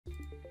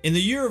In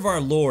the year of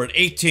our Lord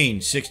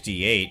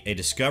 1868, a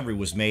discovery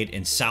was made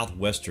in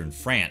southwestern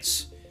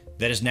France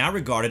that is now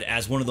regarded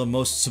as one of the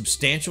most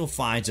substantial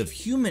finds of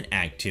human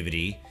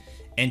activity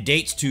and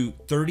dates to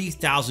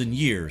 30,000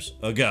 years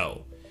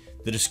ago.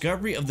 The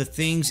discovery of the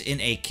things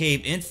in a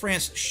cave in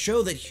France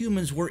show that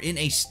humans were in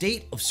a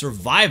state of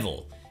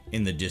survival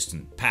in the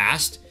distant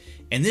past,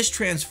 and this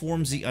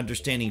transforms the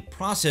understanding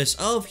process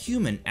of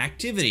human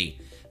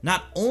activity,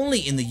 not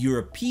only in the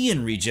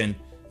European region,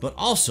 but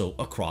also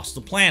across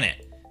the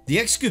planet. The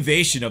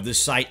excavation of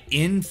this site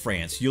in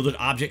France yielded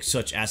objects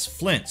such as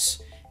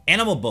flints,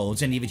 animal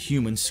bones, and even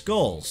human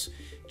skulls.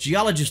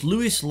 Geologist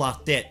Louis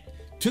Lafayette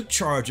took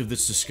charge of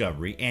this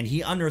discovery, and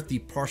he unearthed the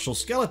partial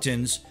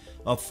skeletons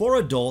of 4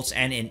 adults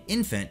and an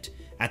infant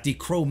at the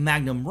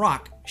Cro-Magnon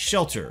rock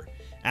shelter,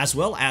 as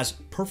well as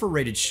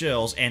perforated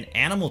shells and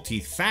animal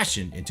teeth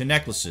fashioned into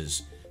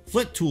necklaces,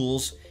 flint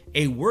tools,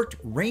 a worked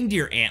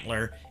reindeer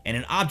antler, and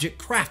an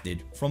object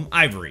crafted from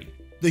ivory.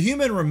 The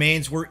human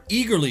remains were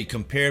eagerly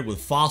compared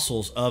with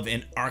fossils of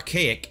an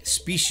archaic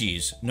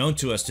species known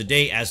to us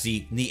today as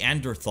the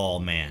Neanderthal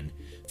man,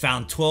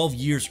 found 12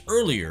 years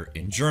earlier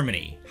in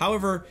Germany.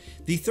 However,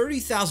 the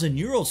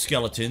 30,000-year-old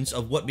skeletons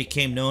of what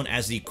became known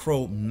as the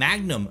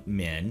Cro-Magnon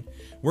men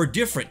were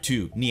different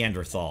to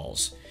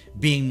Neanderthals,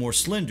 being more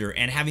slender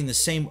and having the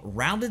same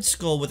rounded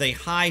skull with a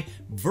high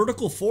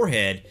vertical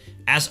forehead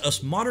as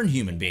us modern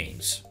human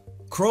beings.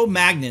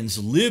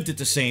 Cro-Magnons lived at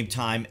the same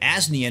time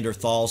as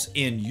Neanderthals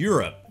in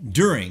Europe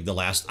during the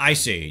last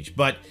ice age,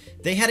 but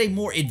they had a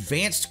more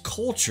advanced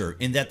culture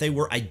in that they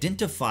were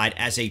identified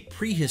as a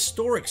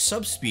prehistoric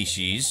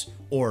subspecies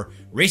or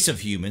race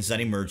of humans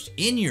that emerged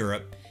in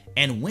Europe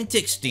and went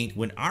extinct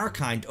when our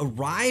kind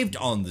arrived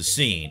on the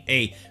scene.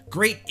 A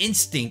great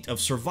instinct of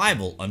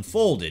survival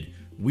unfolded.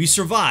 We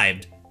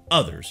survived,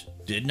 others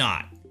did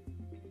not.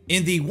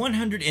 In the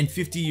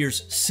 150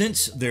 years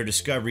since their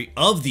discovery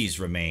of these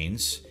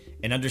remains,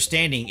 an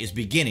understanding is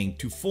beginning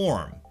to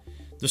form.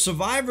 The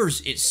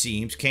survivors, it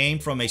seems, came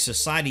from a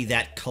society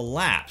that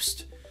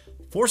collapsed,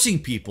 forcing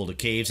people to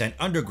caves and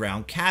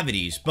underground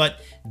cavities,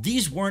 but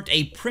these weren't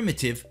a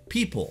primitive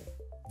people.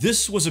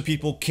 This was a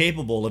people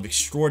capable of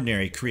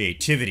extraordinary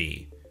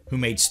creativity, who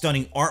made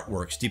stunning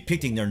artworks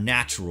depicting their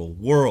natural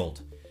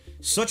world.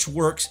 Such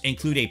works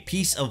include a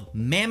piece of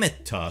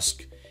mammoth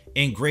tusk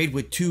engraved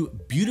with 2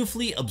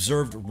 beautifully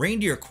observed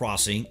reindeer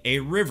crossing a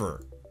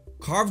river.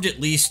 Carved at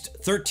least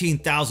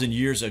 13,000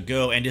 years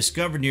ago and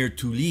discovered near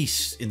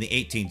Toulouse in the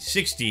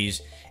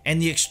 1860s,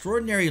 and the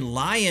extraordinary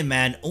lion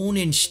man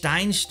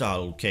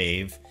Hohlenstein-Stadel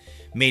cave,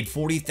 made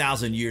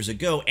 40,000 years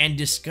ago and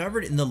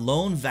discovered in the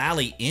Lone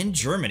Valley in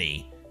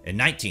Germany in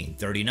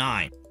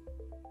 1939.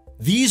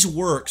 These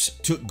works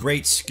took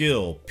great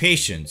skill,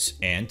 patience,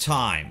 and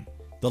time.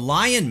 The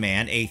Lion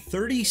Man, a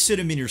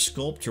 30-centimeter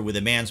sculpture with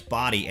a man's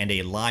body and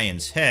a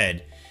lion's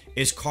head,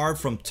 is carved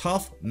from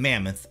tough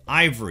mammoth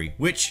ivory,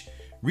 which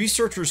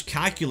researchers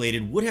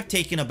calculated would have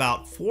taken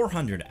about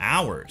 400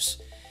 hours.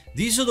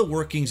 These are the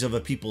workings of a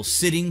people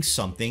sitting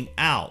something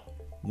out,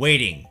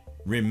 waiting,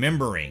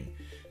 remembering,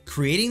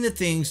 creating the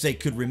things they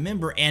could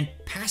remember and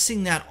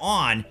passing that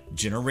on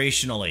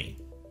generationally.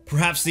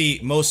 Perhaps the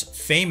most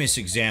famous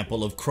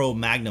example of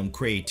Cro-Magnon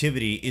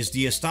creativity is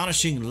the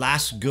astonishing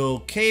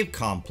Lascaux cave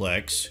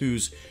complex,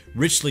 whose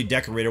richly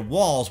decorated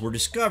walls were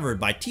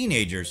discovered by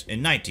teenagers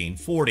in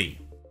 1940.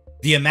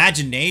 The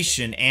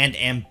imagination and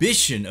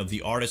ambition of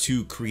the artists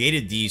who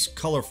created these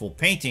colorful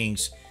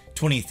paintings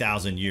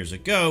 20,000 years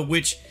ago,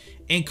 which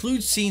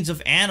includes scenes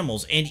of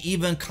animals and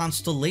even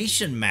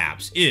constellation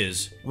maps,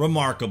 is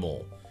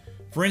remarkable.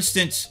 For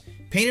instance,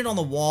 painted on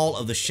the wall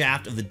of the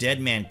shaft of the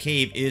Dead Man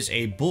Cave is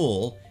a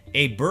bull,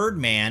 a bird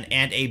man,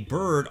 and a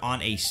bird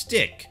on a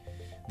stick.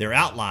 Their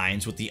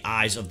outlines, with the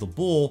eyes of the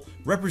bull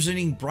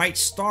representing bright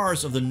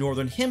stars of the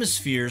Northern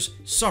Hemisphere's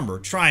summer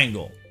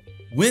triangle.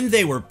 When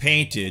they were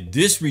painted,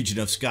 this region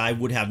of sky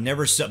would have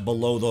never set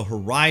below the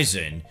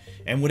horizon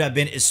and would have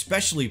been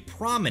especially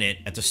prominent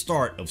at the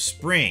start of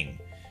spring.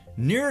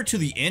 Nearer to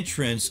the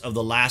entrance of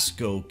the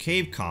Lascaux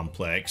cave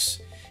complex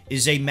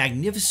is a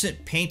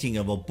magnificent painting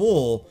of a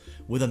bull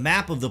with a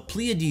map of the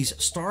Pleiades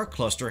star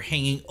cluster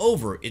hanging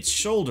over its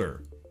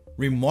shoulder.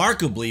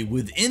 Remarkably,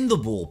 within the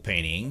bull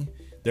painting,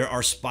 there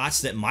are spots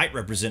that might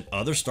represent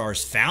other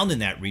stars found in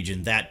that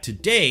region that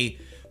today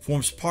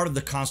forms part of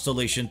the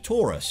constellation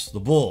Taurus, the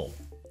bull.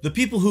 The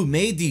people who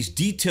made these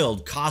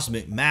detailed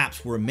cosmic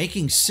maps were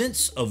making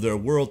sense of their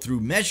world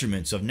through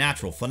measurements of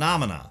natural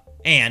phenomena,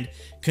 and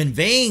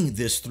conveying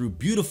this through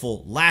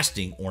beautiful,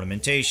 lasting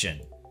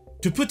ornamentation.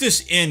 To put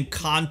this in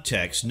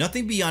context,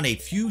 nothing beyond a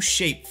few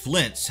shaped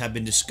flints have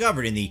been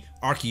discovered in the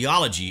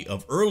archaeology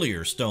of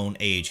earlier Stone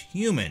Age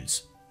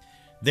humans.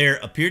 There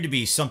appeared to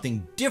be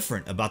something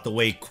different about the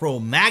way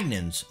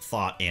Cro-Magnons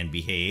thought and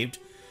behaved,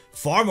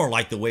 far more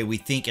like the way we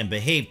think and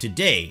behave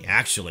today,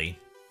 actually.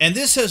 And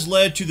this has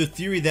led to the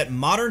theory that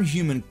modern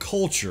human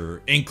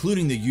culture,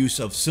 including the use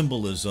of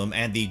symbolism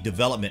and the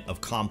development of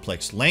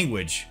complex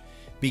language,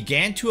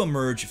 began to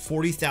emerge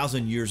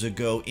 40,000 years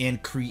ago in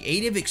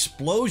creative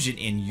explosion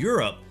in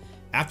Europe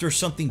after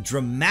something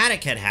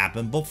dramatic had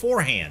happened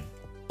beforehand.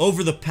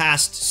 Over the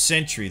past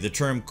century, the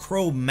term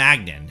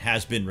Cro-Magnon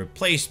has been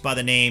replaced by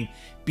the name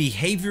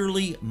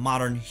behaviorally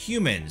modern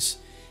humans,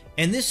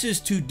 and this is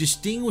to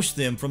distinguish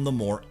them from the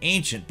more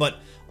ancient, but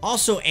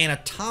also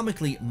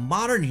anatomically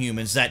modern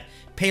humans that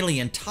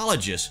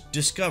paleontologists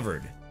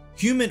discovered.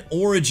 Human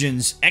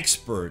origins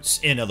experts,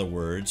 in other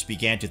words,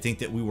 began to think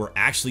that we were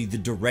actually the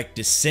direct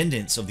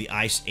descendants of the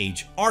Ice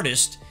Age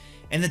artist,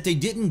 and that they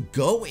didn't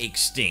go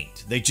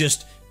extinct. They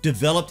just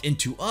developed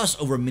into us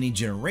over many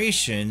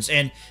generations,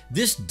 and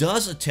this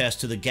does attest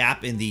to the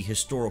gap in the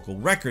historical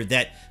record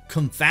that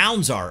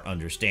confounds our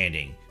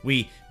understanding.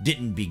 We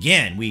didn't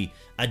begin, we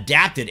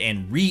adapted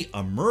and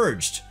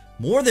re-emerged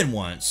more than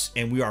once,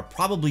 and we are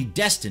probably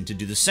destined to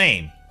do the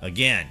same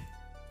again.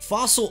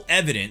 Fossil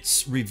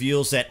evidence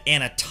reveals that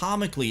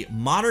anatomically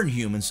modern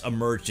humans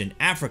emerged in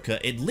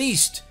Africa at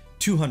least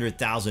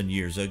 200,000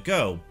 years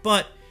ago,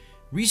 but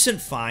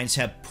recent finds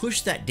have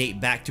pushed that date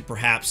back to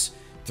perhaps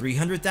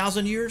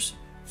 300,000 years,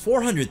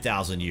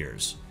 400,000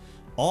 years.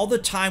 All the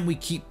time we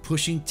keep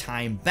pushing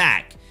time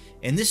back,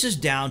 and this is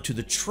down to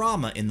the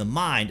trauma in the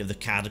mind of the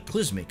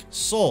cataclysmic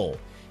soul.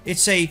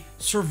 It's a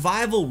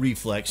survival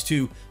reflex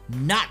to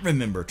not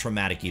remember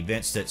traumatic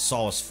events that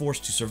saw us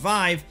forced to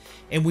survive,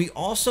 and we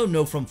also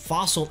know from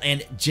fossil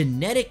and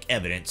genetic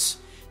evidence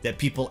that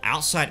people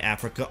outside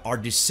Africa are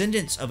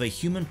descendants of a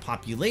human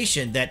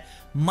population that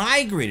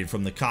migrated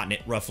from the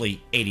continent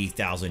roughly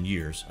 80,000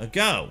 years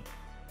ago.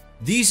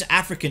 These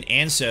African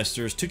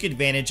ancestors took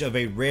advantage of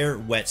a rare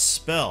wet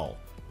spell,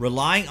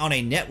 relying on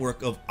a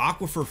network of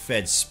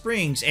aquifer-fed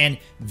springs, and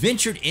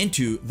ventured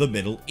into the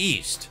Middle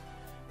East.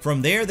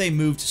 From there, they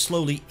moved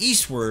slowly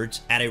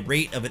eastwards at a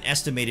rate of an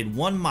estimated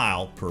 1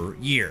 mile per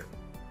year.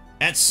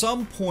 At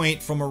some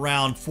point from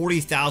around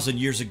 40,000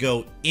 years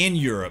ago in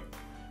Europe,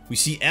 we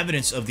see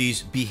evidence of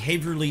these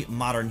behaviorally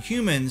modern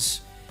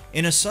humans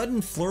in a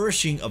sudden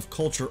flourishing of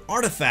culture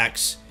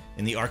artifacts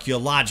in the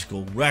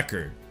archaeological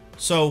record.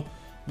 So,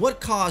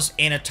 what caused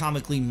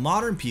anatomically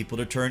modern people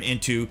to turn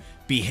into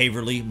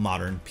behaviorally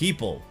modern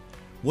people?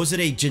 Was it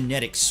a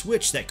genetic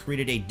switch that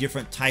created a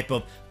different type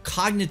of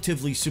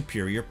cognitively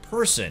superior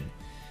person?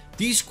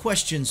 These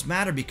questions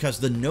matter because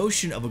the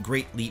notion of a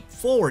great leap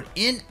forward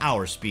in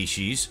our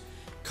species,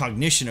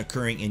 cognition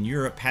occurring in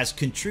Europe, has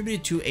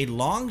contributed to a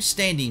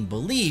long-standing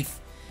belief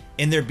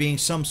in there being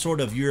some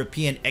sort of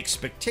European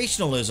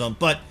expectationalism.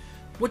 But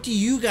what do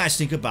you guys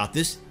think about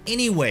this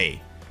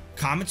anyway?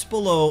 Comments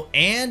below,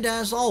 and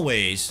as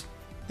always,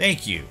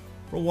 thank you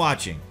for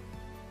watching.